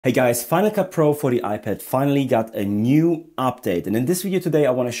Hey guys, Final Cut Pro for the iPad finally got a new update. And in this video today,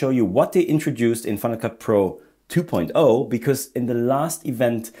 I want to show you what they introduced in Final Cut Pro 2.0, because in the last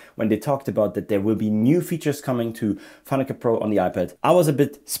event when they talked about that there will be new features coming to Final Cut Pro on the iPad, I was a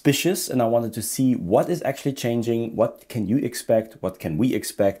bit suspicious and I wanted to see what is actually changing, what can you expect, what can we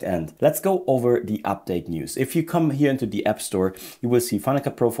expect, and let's go over the update news. If you come here into the App Store, you will see Final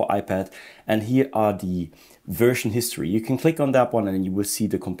Cut Pro for iPad, and here are the version history. You can click on that one and you will see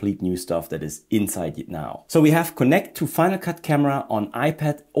the complete new stuff that is inside it now. So we have connect to Final Cut camera on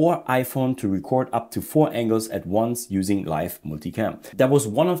iPad or iPhone to record up to 4 angles at once using live multicam. That was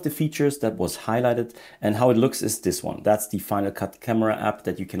one of the features that was highlighted, and how it looks is this one. That's the Final Cut camera app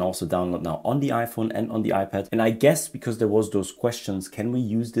that you can also download now on the iPhone and on the iPad. And I guess because there was those questions, can we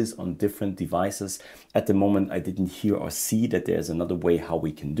use this on different devices? At the moment, I didn't hear or see that there's another way how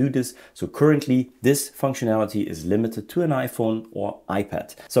we can do this. So currently this functionality is limited to an iPhone or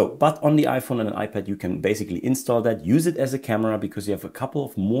iPad. So, but on the iPhone and an iPad, you can basically install that, use it as a camera, because you have a couple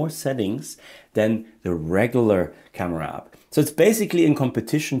of more settings than the regular camera app. So it's basically in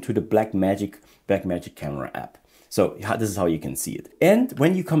competition to the Blackmagic camera app. So this is how you can see it. And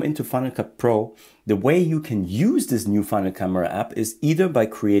when you come into Final Cut Pro, the way you can use this new Final Camera app is either by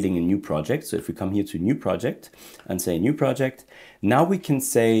creating a new project. So if we come here to new project and say new project, now we can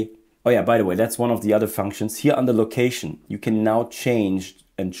say, oh yeah, by the way, that's one of the other functions. Here under location, you can now change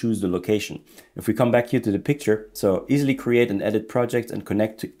and choose the location. If we come back here to the picture, so easily create and edit projects and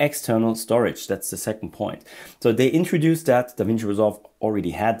connect to external storage. That's the second point. So they introduced that. DaVinci Resolve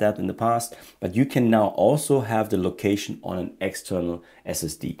already had that in the past, but you can now also have the location on an external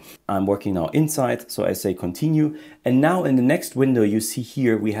SSD. I'm working now inside, so I say continue. And now in the next window, you see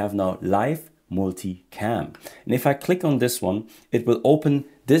here, we have now live multicam. And if I click on this one, it will open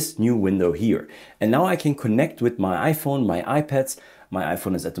this new window here. And now I can connect with my iPhone, my iPads. My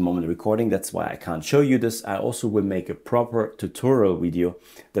iPhone is at the moment recording, that's why I can't show you this. I also will make a proper tutorial video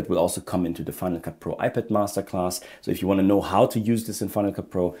that will also come into the Final Cut Pro iPad Masterclass. So if you want to know how to use this in Final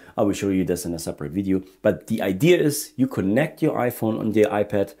Cut Pro, I will show you this in a separate video. But the idea is you connect your iPhone on the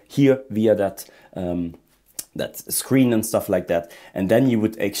iPad here via that screen and stuff like that. And then you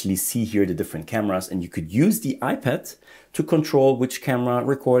would actually see here the different cameras, and you could use the iPad to control which camera,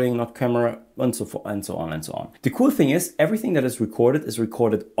 recording, not camera, and so forth, and so on and so on. The cool thing is everything that is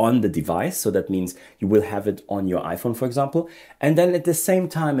recorded on the device. So that means you will have it on your iPhone, for example. And then at the same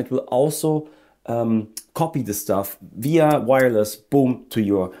time, it will also copy the stuff via wireless, boom, to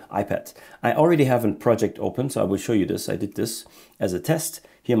your iPad. I already have a project open, so I will show you this. I did this as a test.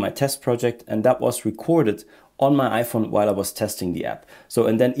 Here my test project, and that was recorded on my iPhone while I was testing the app. So,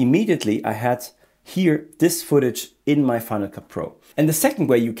 and then immediately I had here this footage in my Final Cut Pro. And the second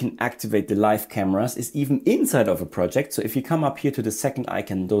way you can activate the live cameras is even inside of a project. So if you come up here to the second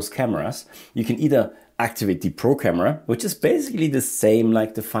icon, those cameras, you can either activate the Pro camera, which is basically the same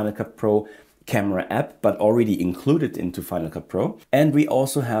like the Final Cut Pro camera app, but already included into Final Cut Pro. And we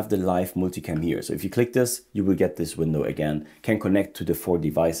also have the live multicam here. So if you click this, you will get this window again, can connect to the 4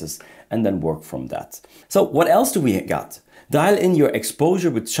 devices and then work from that. So what else do we got? Dial in your exposure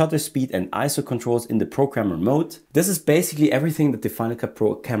with shutter speed and ISO controls in the Pro camera mode. This is basically everything that the Final Cut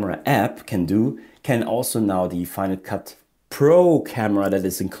Pro camera app can do, can also now the Final Cut Pro camera that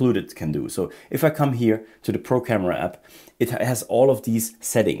is included can do. So if I come here to the Pro camera app, it has all of these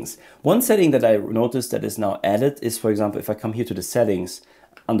settings. One setting that I noticed that is now added is, for example, if I come here to the settings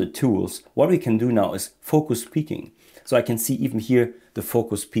under tools, what we can do now is focus peaking. So I can see even here the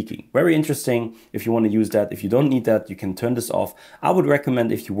focus peaking. Very interesting if you want to use that. If you don't need that, you can turn this off. I would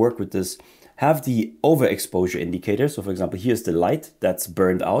recommend, if you work with this, have the overexposure indicator. So for example, here's the light that's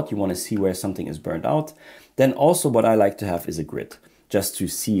burned out. You want to see where something is burned out. Then also what I like to have is a grid, just to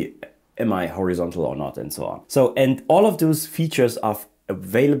see am I horizontal or not, and so on. So, and all of those features are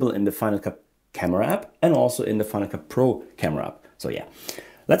available in the Final Cut camera app and also in the Final Cut Pro camera app. So yeah,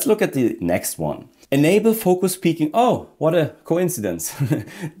 let's look at the next one. Enable focus peaking. Oh, what a coincidence.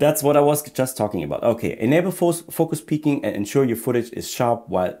 That's what I was just talking about. Okay, enable focus peaking and ensure your footage is sharp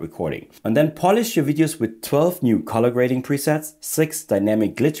while recording. And then polish your videos with 12 new color grading presets, 6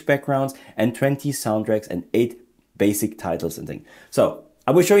 dynamic glitch backgrounds, and 20 soundtracks and 8 basic titles and things. So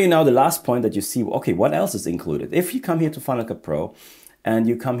I will show you now the last point that you see, okay, what else is included? If you come here to Final Cut Pro and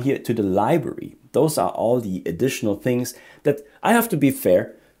you come here to the library, those are all the additional things that, I have to be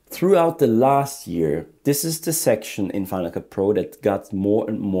fair, throughout the last year, this is the section in Final Cut Pro that got more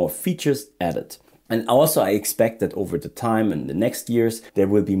and more features added. And also I expect that over the time and the next years, there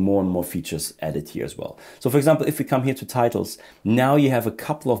will be more and more features added here as well. So for example, if we come here to titles, now you have a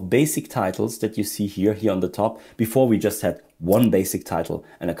couple of basic titles that you see here on the top. Before we just had one basic title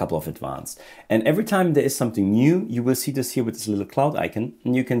and a couple of advanced. And every time there is something new, you will see this here with this little cloud icon,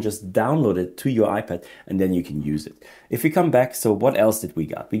 and you can just download it to your iPad and then you can use it. If we come back, so what else did we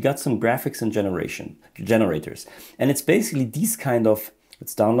got? We got some graphics and generators. And it's basically these kind of,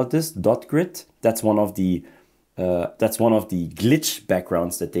 let's download this dot grid. That's one of the glitch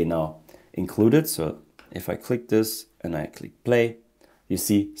backgrounds that they now included. So if I click this and I click play, you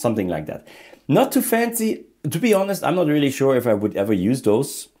see something like that. Not too fancy. To be honest, I'm not really sure if I would ever use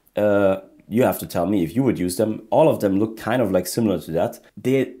those. You have to tell me if you would use them. All of them look kind of like similar to that.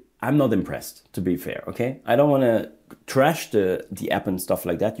 I'm not impressed, to be fair, okay? I don't want to trash the app and stuff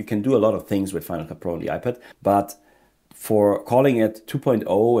like that. You can do a lot of things with Final Cut Pro on the iPad, but for calling it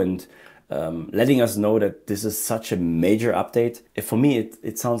 2.0 and letting us know that this is such a major update, for me,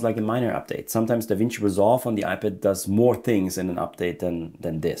 it sounds like a minor update. Sometimes DaVinci Resolve on the iPad does more things in an update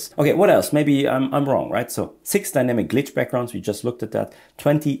than this. Okay, what else? Maybe I'm wrong, right? So 6 dynamic glitch backgrounds, we just looked at that,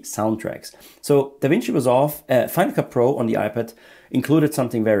 20 soundtracks. So DaVinci Resolve, Final Cut Pro on the iPad included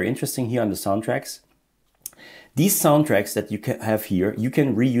something very interesting here on the soundtracks. These soundtracks that you can have here, you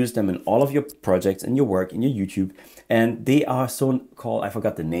can reuse them in all of your projects, in your work, in your YouTube, and they are so called, I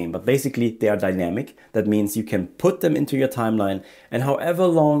forgot the name, but basically they are dynamic. That means you can put them into your timeline, and however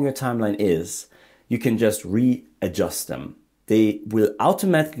long your timeline is, you can just readjust them. They will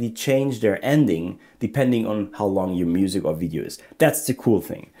automatically change their ending depending on how long your music or video is. That's the cool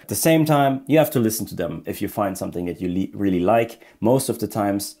thing. At the same time, you have to listen to them if you find something that you really like. Most of the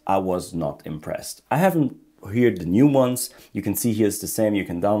times, I was not impressed. I haven't here the new ones. You can see here it's the same. You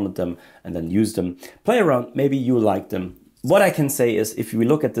can download them and then use them. Play around, maybe you like them. What I can say is if we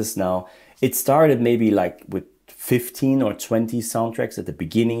look at this now, it started maybe like with 15 or 20 soundtracks at the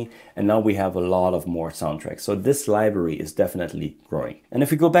beginning, and now we have a lot of more soundtracks. So this library is definitely growing. And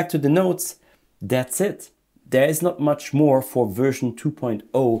if we go back to the notes, that's it. There is not much more for version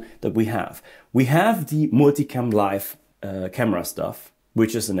 2.0 that we have. We have the Multicam live camera stuff,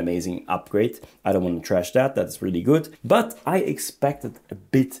 which is an amazing upgrade. I don't want to trash that, that's really good. But I expected a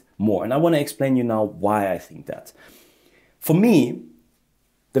bit more, and I want to explain you now why I think that. For me,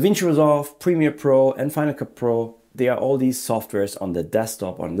 DaVinci Resolve, Premiere Pro, and Final Cut Pro, they are all these softwares on the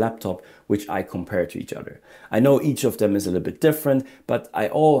desktop, on laptop, which I compare to each other. I know each of them is a little bit different, but I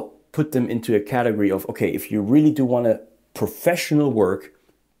all put them into a category of, okay, if you really do want a professional work,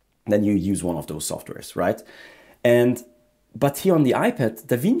 then you use one of those softwares, right? But here on the iPad,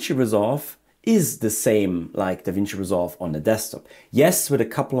 DaVinci Resolve is the same like DaVinci Resolve on the desktop. Yes, with a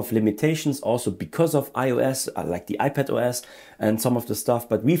couple of limitations also because of iOS, like the iPad OS and some of the stuff,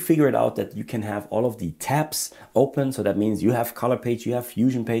 but we figured out that you can have all of the tabs open. So that means you have color page, you have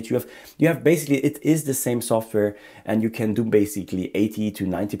fusion page, you have basically, it is the same software, and you can do basically 80 to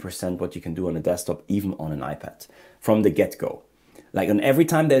 90% what you can do on a desktop, even on an iPad from the get-go. Like on every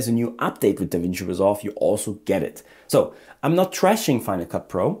time there's a new update with DaVinci Resolve, you also get it. So I'm not trashing Final Cut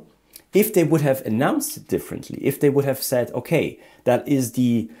Pro. If they would have announced it differently, if they would have said, okay, that is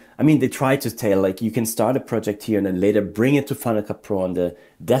they tried to tell like you can start a project here and then later bring it to Final Cut Pro on the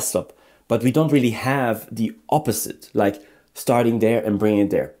desktop, but we don't really have the opposite, like starting there and bringing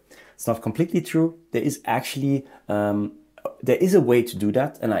it there. It's not completely true. There is actually, there is a way to do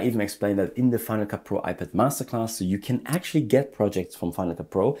that, and I even explained that in the Final Cut Pro iPad Masterclass, so you can actually get projects from Final Cut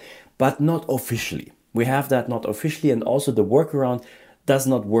Pro, but not officially. We have that not officially, and also the workaround does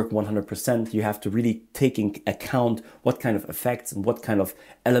not work 100%. You have to really take into account what kind of effects and what kind of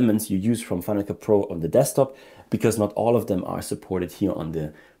elements you use from Final Cut Pro on the desktop, because not all of them are supported here on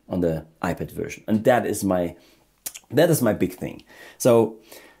the iPad version, and that is my big thing. So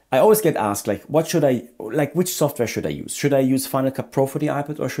I always get asked, like, which software should I use? Should I use Final Cut Pro for the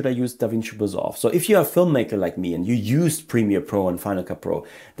iPad, or should I use DaVinci Resolve? So if you're a filmmaker like me and you used Premiere Pro and Final Cut Pro,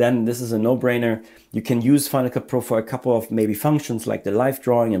 then this is a no-brainer. You can use Final Cut Pro for a couple of maybe functions like the live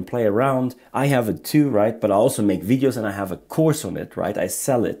drawing and play around. I have it too, right? But I also make videos and I have a course on it, right? I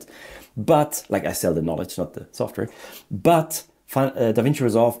sell it. But, like, I sell the knowledge, not the software. But DaVinci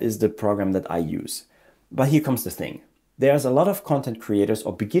Resolve is the program that I use. But here comes the thing. There's a lot of content creators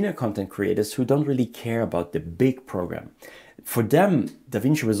or beginner content creators who don't really care about the big program. For them,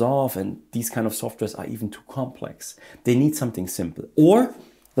 DaVinci Resolve and these kind of softwares are even too complex. They need something simple. Or,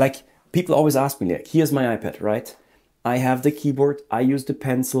 like, people always ask me, like, here's my iPad, right? I have the keyboard, I use the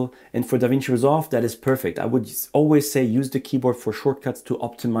pencil, and for DaVinci Resolve, that is perfect. I would always say use the keyboard for shortcuts to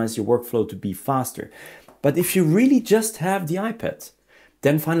optimize your workflow to be faster. But if you really just have the iPad,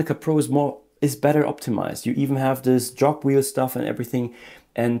 then Final Cut Pro is more is better optimized. You even have this jog wheel stuff and everything,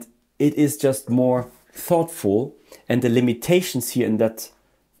 and it is just more thoughtful. And the limitations here in that,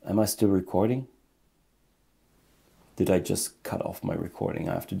 am I still recording? Did I just cut off my recording?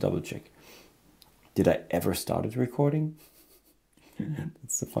 I have to double check. Did I ever started recording?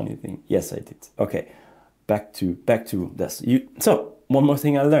 That's a funny thing. Yes, I did. Okay, back to this. So one more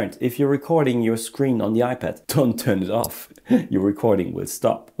thing I learned: if you're recording your screen on the iPad, don't turn it off. Your recording will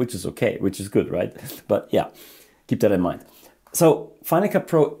stop, which is okay, which is good, right? But yeah, keep that in mind. So Final Cut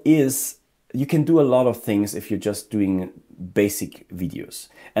Pro is, you can do a lot of things if you're just doing basic videos.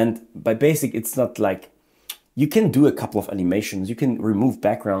 And by basic, it's not like, you can do a couple of animations, you can remove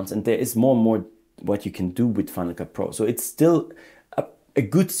backgrounds, and there is more and more what you can do with Final Cut Pro. So it's still a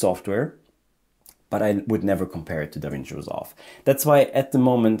good software, but I would never compare it to DaVinci Resolve. That's why at the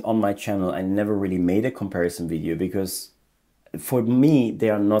moment on my channel, I never really made a comparison video, because for me, they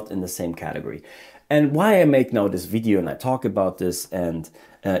are not in the same category. And why I make now this video and I talk about this, and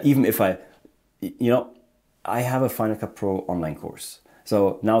even if I have a Final Cut Pro online course.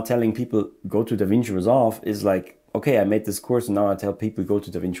 So now telling people go to DaVinci Resolve is like, okay, I made this course and now I tell people go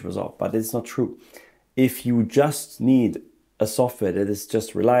to DaVinci Resolve, but it's not true. If you just need a software that is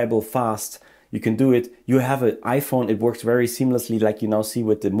just reliable, fast, you can do it. You have an iPhone, it works very seamlessly, like you now see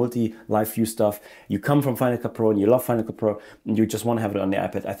with the multi-live view stuff. You come from Final Cut Pro and you love Final Cut Pro and you just want to have it on the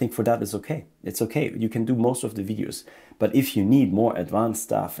iPad. I think for that it's okay. It's okay. You can do most of the videos. But if you need more advanced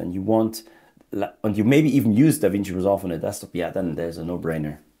stuff and you want, and you maybe even use DaVinci Resolve on a desktop, yeah, then there's a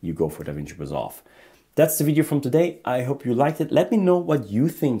no-brainer. You go for DaVinci Resolve. That's the video from today. I hope you liked it. Let me know what you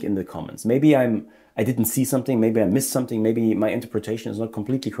think in the comments. Maybe I didn't see something, maybe I missed something, maybe my interpretation is not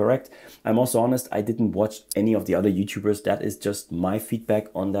completely correct. I'm also honest, I didn't watch any of the other YouTubers. That is just my feedback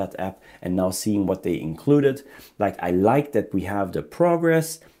on that app, and now seeing what they included. Like, I like that we have the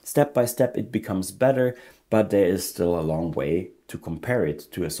progress, step by step it becomes better, but there is still a long way to compare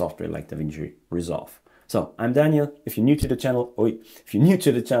it to a software like DaVinci Resolve. So I'm Daniel. If you're new to the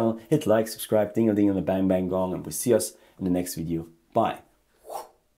channel, hit like, subscribe, ding a ding on the bang bang gong, and we'll see us in the next video. Bye.